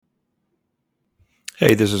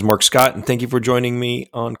Hey, this is Mark Scott, and thank you for joining me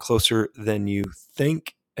on Closer Than You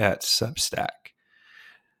Think at Substack.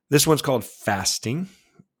 This one's called Fasting,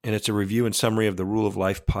 and it's a review and summary of the Rule of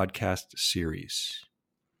Life podcast series.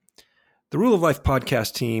 The Rule of Life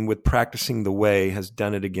podcast team, with Practicing the Way, has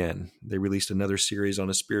done it again. They released another series on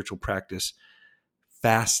a spiritual practice,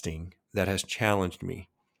 fasting, that has challenged me.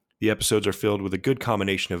 The episodes are filled with a good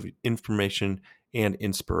combination of information and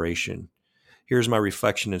inspiration. Here's my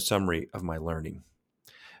reflection and summary of my learning.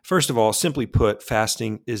 First of all, simply put,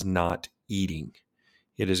 fasting is not eating.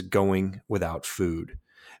 It is going without food.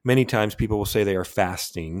 Many times people will say they are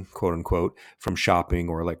fasting, quote unquote, from shopping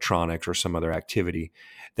or electronics or some other activity.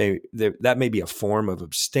 That may be a form of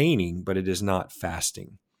abstaining, but it is not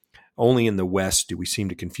fasting. Only in the West do we seem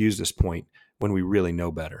to confuse this point when we really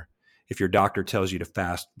know better. If your doctor tells you to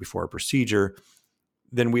fast before a procedure,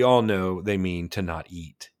 then we all know they mean to not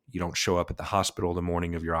eat. You don't show up at the hospital the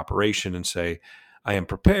morning of your operation and say, I am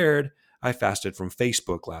prepared. I fasted from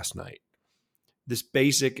Facebook last night. This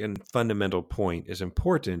basic and fundamental point is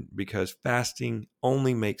important because fasting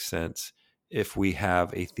only makes sense if we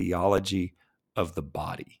have a theology of the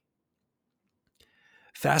body.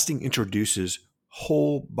 Fasting introduces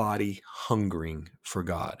whole body hungering for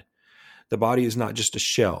God. The body is not just a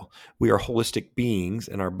shell. We are holistic beings,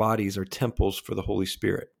 and our bodies are temples for the Holy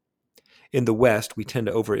Spirit. In the West, we tend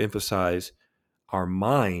to overemphasize our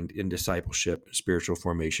mind in discipleship, spiritual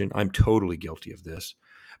formation. I'm totally guilty of this.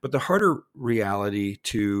 But the harder reality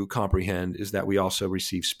to comprehend is that we also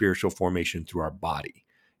receive spiritual formation through our body,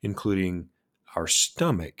 including our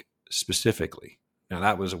stomach specifically. Now,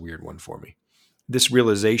 that was a weird one for me. This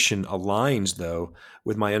realization aligns, though,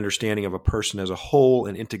 with my understanding of a person as a whole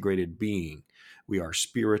and integrated being. We are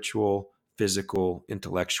spiritual, physical,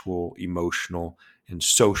 intellectual, emotional, and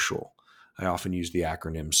social. I often use the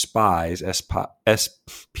acronym SPIES, S-P-I-E-S,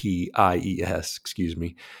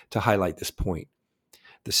 to highlight this point.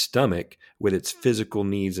 The stomach, with its physical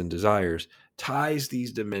needs and desires, ties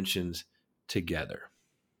these dimensions together.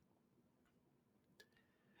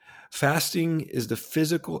 Fasting is the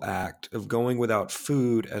physical act of going without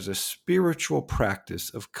food as a spiritual practice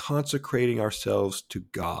of consecrating ourselves to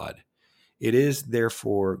God. It is,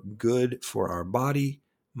 therefore, good for our body,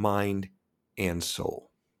 mind, and soul.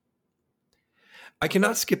 I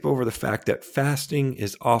cannot skip over the fact that fasting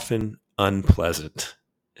is often unpleasant.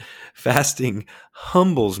 Fasting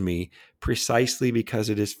humbles me precisely because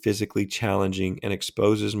it is physically challenging and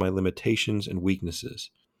exposes my limitations and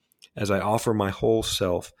weaknesses. As I offer my whole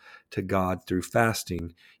self to God through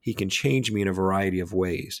fasting, He can change me in a variety of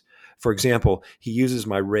ways. For example, He uses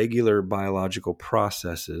my regular biological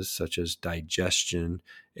processes, such as digestion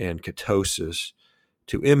and ketosis,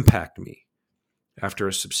 to impact me. After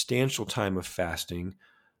a substantial time of fasting,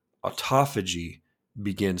 autophagy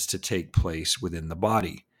begins to take place within the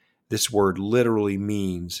body. This word literally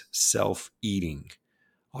means self-eating.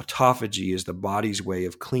 Autophagy is the body's way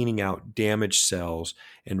of cleaning out damaged cells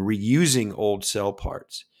and reusing old cell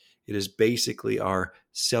parts. It is basically our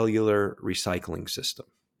cellular recycling system.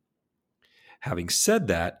 Having said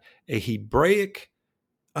that, a Hebraic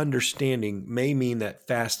understanding may mean that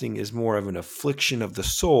fasting is more of an affliction of the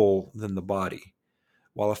soul than the body.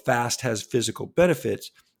 While a fast has physical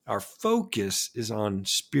benefits, our focus is on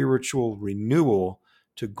spiritual renewal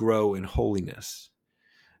to grow in holiness.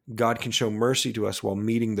 God can show mercy to us while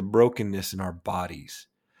meeting the brokenness in our bodies.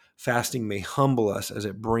 Fasting may humble us as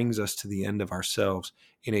it brings us to the end of ourselves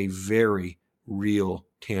in a very real,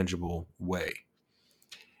 tangible way.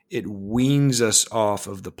 It weans us off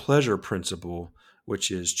of the pleasure principle,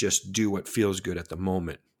 which is just do what feels good at the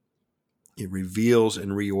moment. It reveals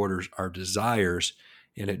and reorders our desires,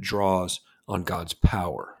 and it draws on God's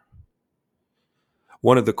power.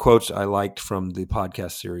 One of the quotes I liked from the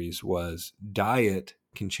podcast series was, diet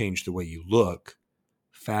can change the way you look.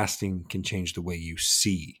 Fasting can change the way you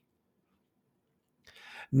see.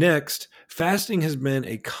 Next, fasting has been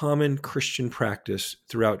a common Christian practice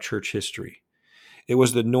throughout church history. It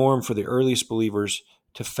was the norm for the earliest believers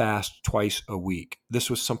to fast twice a week. This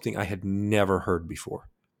was something I had never heard before.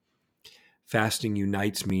 Fasting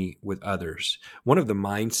unites me with others. One of the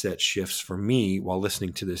mindset shifts for me while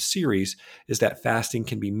listening to this series is that fasting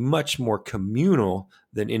can be much more communal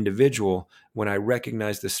than individual when I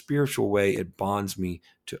recognize the spiritual way it bonds me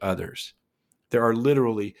to others. There are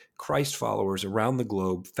literally Christ followers around the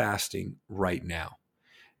globe fasting right now.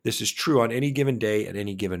 This is true on any given day at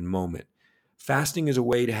any given moment. Fasting is a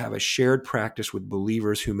way to have a shared practice with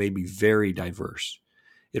believers who may be very diverse.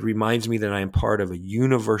 It reminds me that I am part of a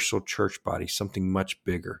universal church body, something much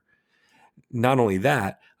bigger. Not only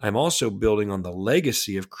that, I'm also building on the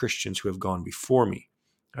legacy of Christians who have gone before me.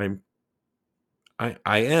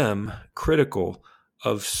 I am critical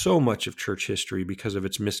of so much of church history because of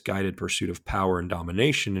its misguided pursuit of power and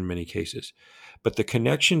domination in many cases. But the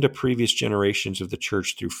connection to previous generations of the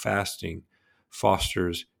church through fasting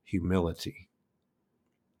fosters humility.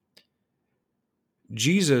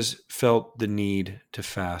 Jesus felt the need to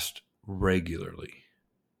fast regularly.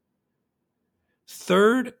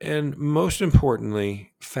 Third, and most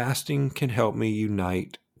importantly, fasting can help me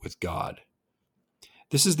unite with God.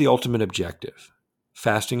 This is the ultimate objective.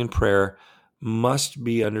 Fasting and prayer must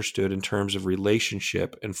be understood in terms of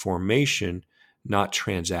relationship and formation, not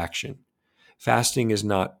transaction. Fasting is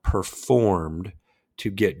not performed to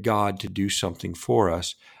get God to do something for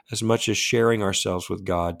us as much as sharing ourselves with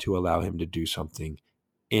God to allow him to do something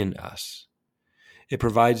in us. It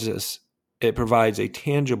provides a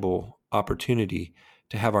tangible opportunity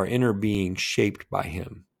to have our inner being shaped by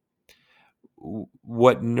him.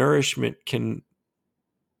 What nourishment can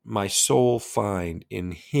my soul find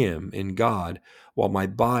in him, in God, while my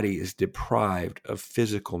body is deprived of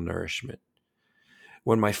physical nourishment?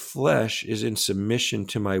 When my flesh is in submission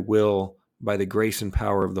to my will by the grace and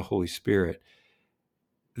power of the Holy Spirit,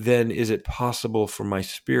 then is it possible for my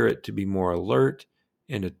spirit to be more alert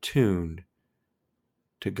and attuned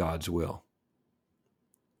to God's will?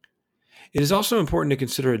 It is also important to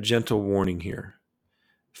consider a gentle warning here.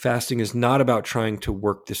 Fasting is not about trying to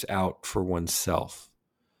work this out for oneself.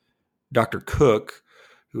 Dr. Cook,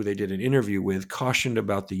 who they did an interview with, cautioned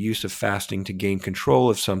about the use of fasting to gain control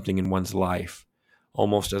of something in one's life,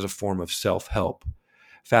 almost as a form of self-help.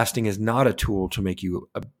 Fasting is not a tool to make you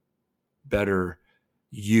a better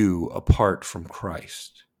you apart from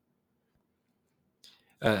Christ.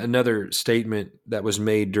 Another statement that was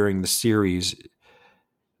made during the series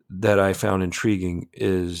that I found intriguing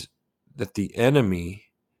is that the enemy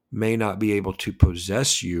may not be able to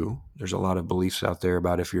possess you. There's a lot of beliefs out there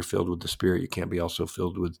about if you're filled with the Spirit, you can't be also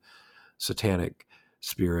filled with satanic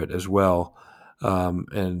spirit as well.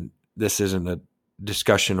 And this isn't a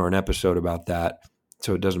discussion or an episode about that,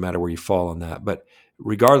 so it doesn't matter where you fall on that. But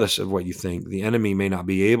regardless of what you think, the enemy may not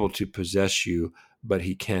be able to possess you, but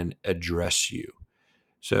he can address you.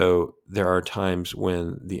 So there are times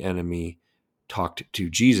when the enemy talked to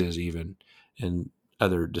Jesus even and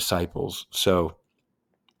other disciples. So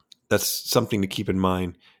that's something to keep in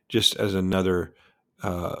mind, just as another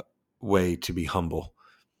way to be humble.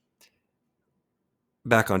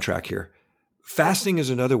 Back on track here. Fasting is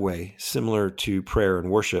another way, similar to prayer and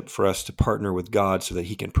worship, for us to partner with God so that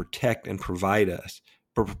he can protect and provide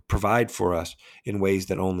for us in ways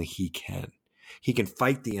that only he can. He can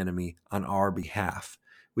fight the enemy on our behalf.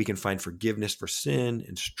 We can find forgiveness for sin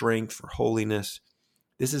and strength for holiness.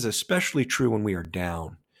 This is especially true when we are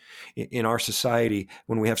down. In our society,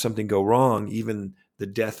 when we have something go wrong, even the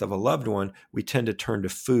death of a loved one, we tend to turn to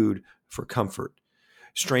food for comfort.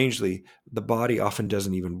 Strangely, the body often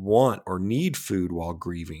doesn't even want or need food while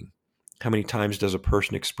grieving. How many times does a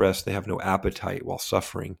person express they have no appetite while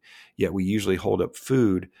suffering, yet we usually hold up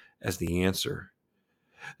food as the answer?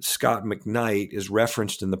 Scott McKnight is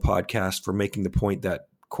referenced in the podcast for making the point that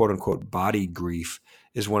quote-unquote body grief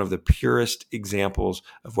is one of the purest examples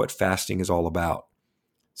of what fasting is all about.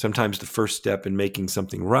 Sometimes the first step in making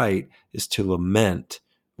something right is to lament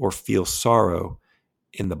or feel sorrow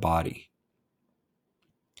in the body.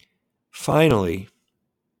 Finally,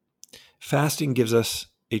 fasting gives us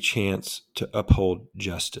a chance to uphold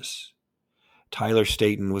justice. Tyler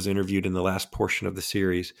Staton was interviewed in the last portion of the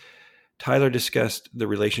series. Tyler discussed the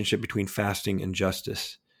relationship between fasting and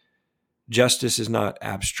justice. Justice is not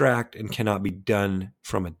abstract and cannot be done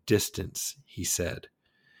from a distance, he said.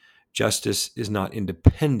 Justice is not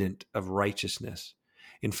independent of righteousness.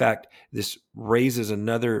 In fact, this raises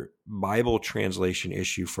another Bible translation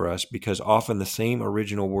issue for us because often the same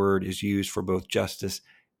original word is used for both justice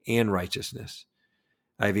and righteousness.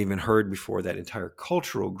 I've even heard before that entire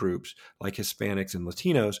cultural groups like Hispanics and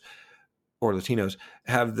Latinos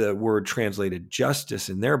have the word translated justice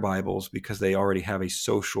in their Bibles because they already have a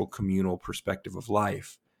social communal perspective of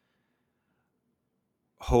life.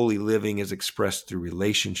 Holy living is expressed through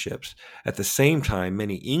relationships. At the same time,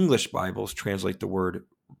 many English Bibles translate the word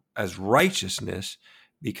as righteousness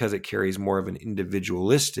because it carries more of an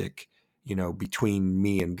individualistic, between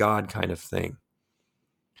me and God kind of thing.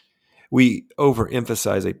 We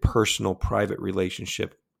overemphasize a personal, private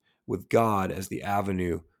relationship with God as the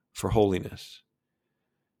avenue for holiness.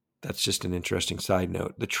 That's just an interesting side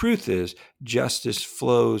note. The truth is, justice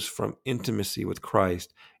flows from intimacy with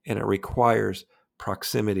Christ, and it requires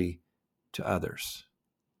proximity to others.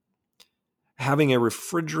 Having a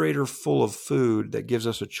refrigerator full of food that gives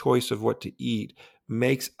us a choice of what to eat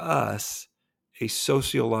makes us a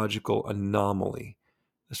sociological anomaly.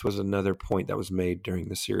 This was another point that was made during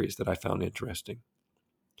the series that I found interesting.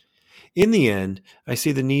 In the end, I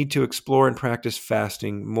see the need to explore and practice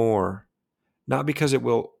fasting more, not because it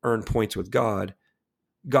will earn points with God.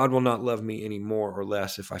 God will not love me any more or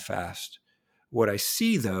less if I fast. What I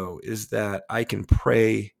see, though, is that I can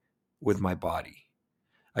pray with my body.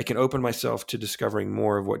 I can open myself to discovering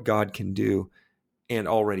more of what God can do and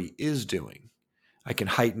already is doing. I can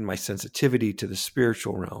heighten my sensitivity to the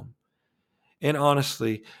spiritual realm. And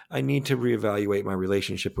honestly, I need to reevaluate my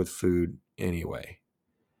relationship with food anyway.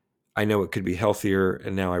 I know it could be healthier,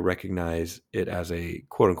 and now I recognize it as a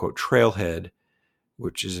quote-unquote trailhead,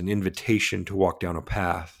 which is an invitation to walk down a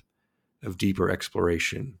path of deeper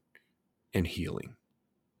exploration and healing.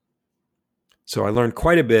 So I learned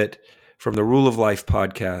quite a bit from the Rule of Life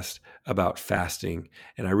podcast about fasting,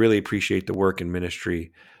 and I really appreciate the work and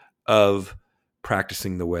ministry of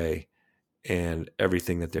Practicing the Way and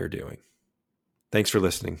everything that they're doing. Thanks for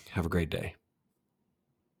listening. Have a great day.